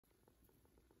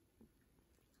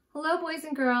Hello boys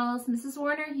and girls, Mrs.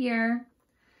 Warner here.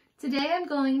 Today I'm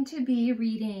going to be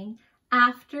reading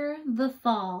After the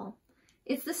Fall.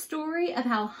 It's the story of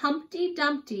how Humpty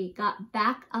Dumpty got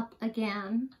back up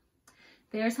again.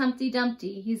 There's Humpty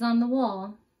Dumpty, he's on the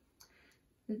wall.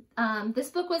 This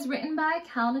book was written by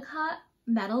Caldecott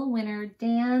Medal winner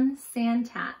Dan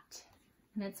Santat,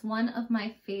 and it's one of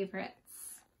my favorites.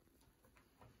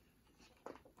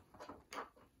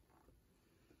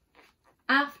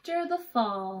 After the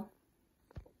Fall.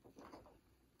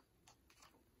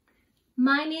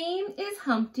 My name is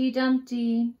Humpty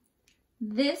Dumpty.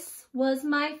 This was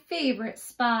my favorite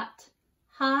spot,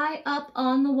 high up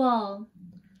on the wall.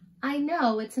 I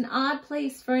know it's an odd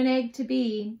place for an egg to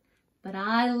be, but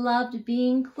I loved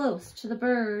being close to the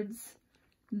birds.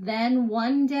 Then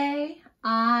one day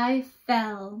I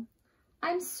fell.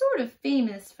 I'm sort of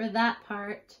famous for that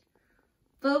part.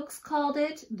 Folks called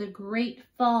it the Great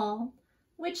Fall,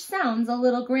 which sounds a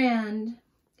little grand.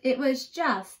 It was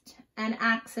just an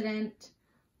accident,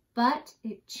 but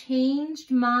it changed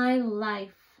my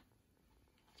life.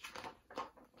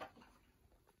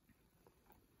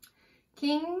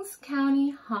 Kings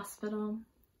County Hospital.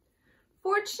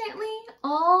 Fortunately,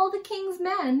 all the King's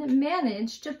men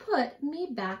managed to put me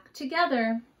back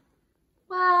together.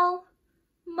 Well,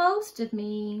 most of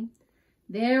me.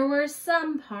 There were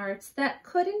some parts that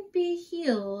couldn't be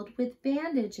healed with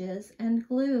bandages and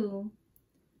glue.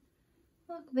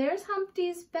 Look, there's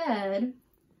Humpty's bed,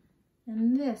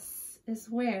 and this is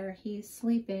where he's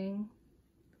sleeping.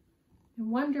 I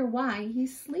wonder why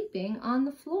he's sleeping on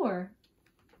the floor.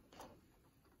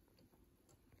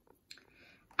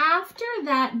 After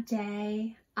that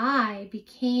day, I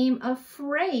became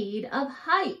afraid of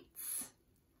heights.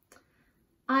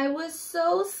 I was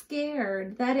so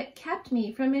scared that it kept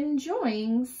me from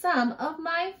enjoying some of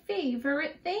my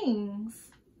favorite things.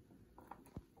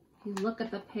 If you look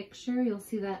at the picture, you'll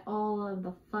see that all of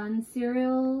the fun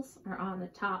cereals are on the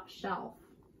top shelf.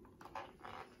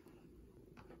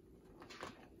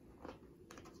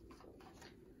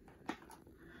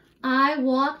 I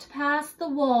walked past the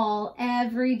wall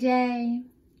every day.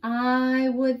 I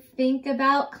would think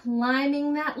about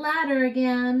climbing that ladder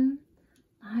again.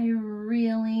 I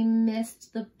really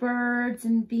missed the birds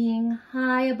and being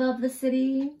high above the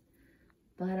city,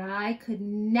 but I could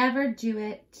never do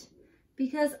it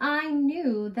because I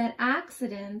knew that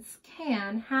accidents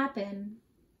can happen.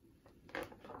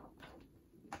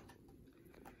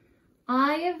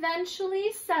 I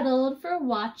eventually settled for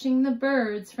watching the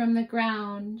birds from the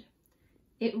ground.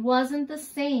 It wasn't the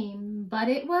same, but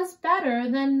it was better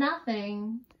than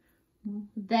nothing.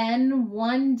 Then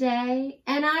one day,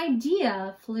 an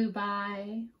idea flew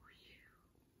by.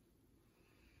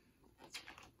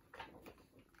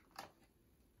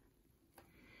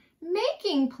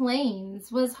 Making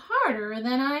planes was harder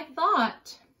than I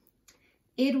thought.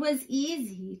 It was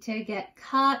easy to get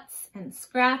cuts and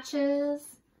scratches,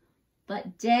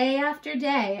 but day after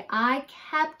day, I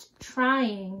kept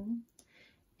trying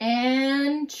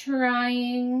and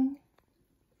trying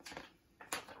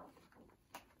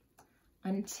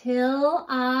until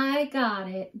I got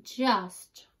it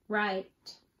just right.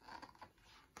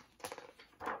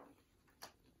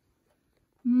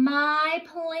 My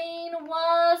plane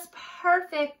was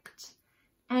perfect,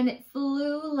 and it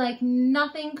flew like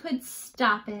nothing could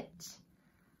stop it.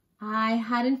 I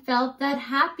hadn't felt that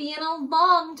happy in a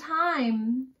long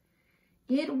time.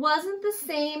 It wasn't the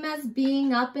same as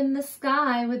being up in the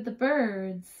sky with the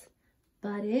birds,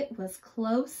 but it was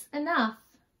close enough.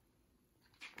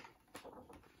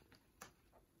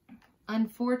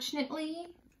 Unfortunately,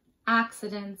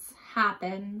 accidents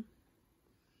happen.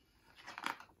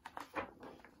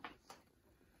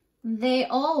 They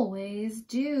always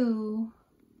do.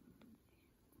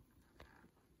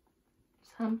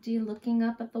 There's Humpty looking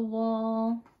up at the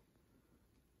wall.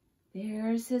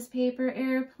 There's his paper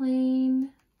airplane.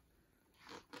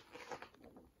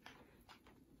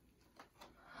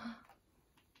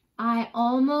 I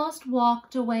almost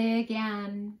walked away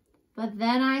again. But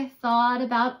then I thought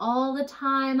about all the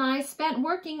time I spent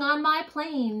working on my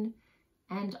plane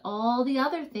and all the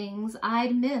other things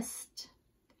I'd missed.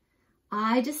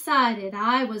 I decided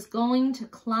I was going to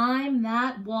climb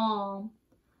that wall.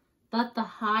 But the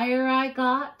higher I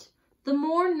got, the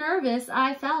more nervous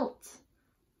I felt.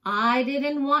 I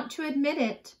didn't want to admit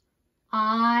it.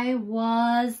 I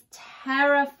was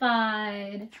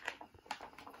terrified.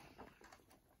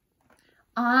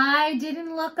 I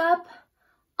didn't look up.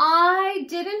 I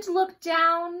didn't look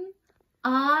down.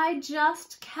 I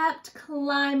just kept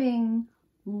climbing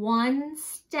one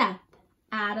step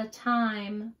at a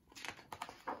time.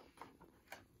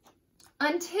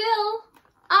 Until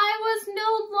I was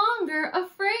no longer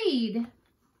afraid.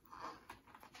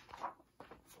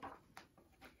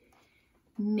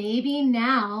 Maybe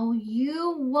now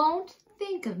you won't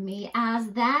think of me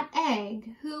as that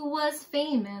egg who was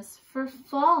famous for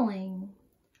falling.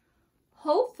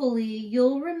 Hopefully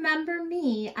you'll remember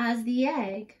me as the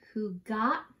egg who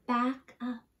got back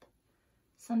up.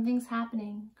 Something's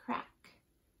happening. Crack,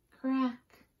 crack.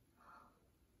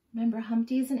 Remember,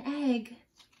 Humpty is an egg.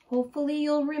 Hopefully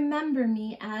you'll remember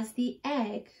me as the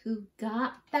egg who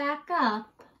got back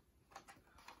up.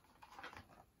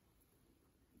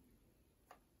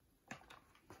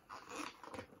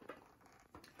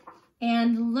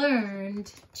 And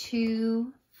learned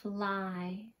to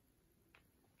fly.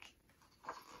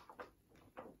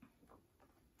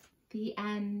 The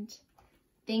end.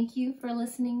 Thank you for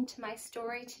listening to my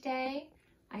story today.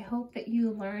 I hope that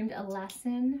you learned a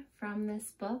lesson from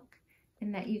this book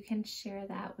and that you can share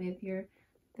that with your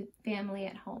family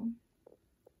at home.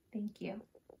 Thank you.